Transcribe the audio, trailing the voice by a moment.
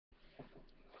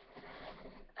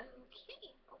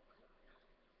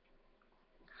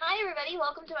everybody,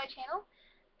 welcome to my channel.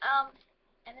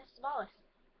 And this is Wallace.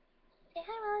 Say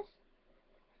hi, Wallace.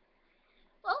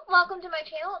 Well, welcome to my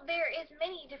channel. There is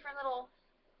many different little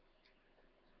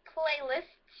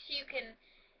playlists you can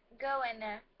go and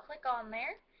click on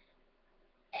there.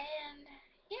 And,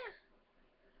 yeah,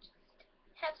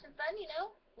 have some fun,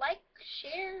 like,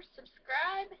 share,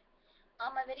 subscribe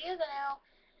on my videos. I know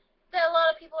that a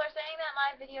lot of people are saying that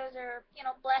my videos are,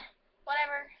 bleh,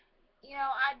 whatever.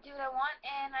 I do what I want,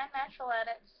 and I'm natural at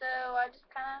it. So I just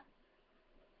kind of,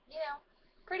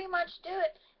 pretty much do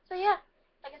it. So yeah,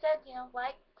 like I said,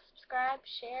 like, subscribe,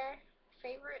 share,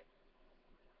 favorite.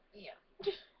 Yeah.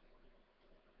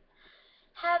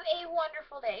 Have a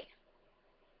wonderful day.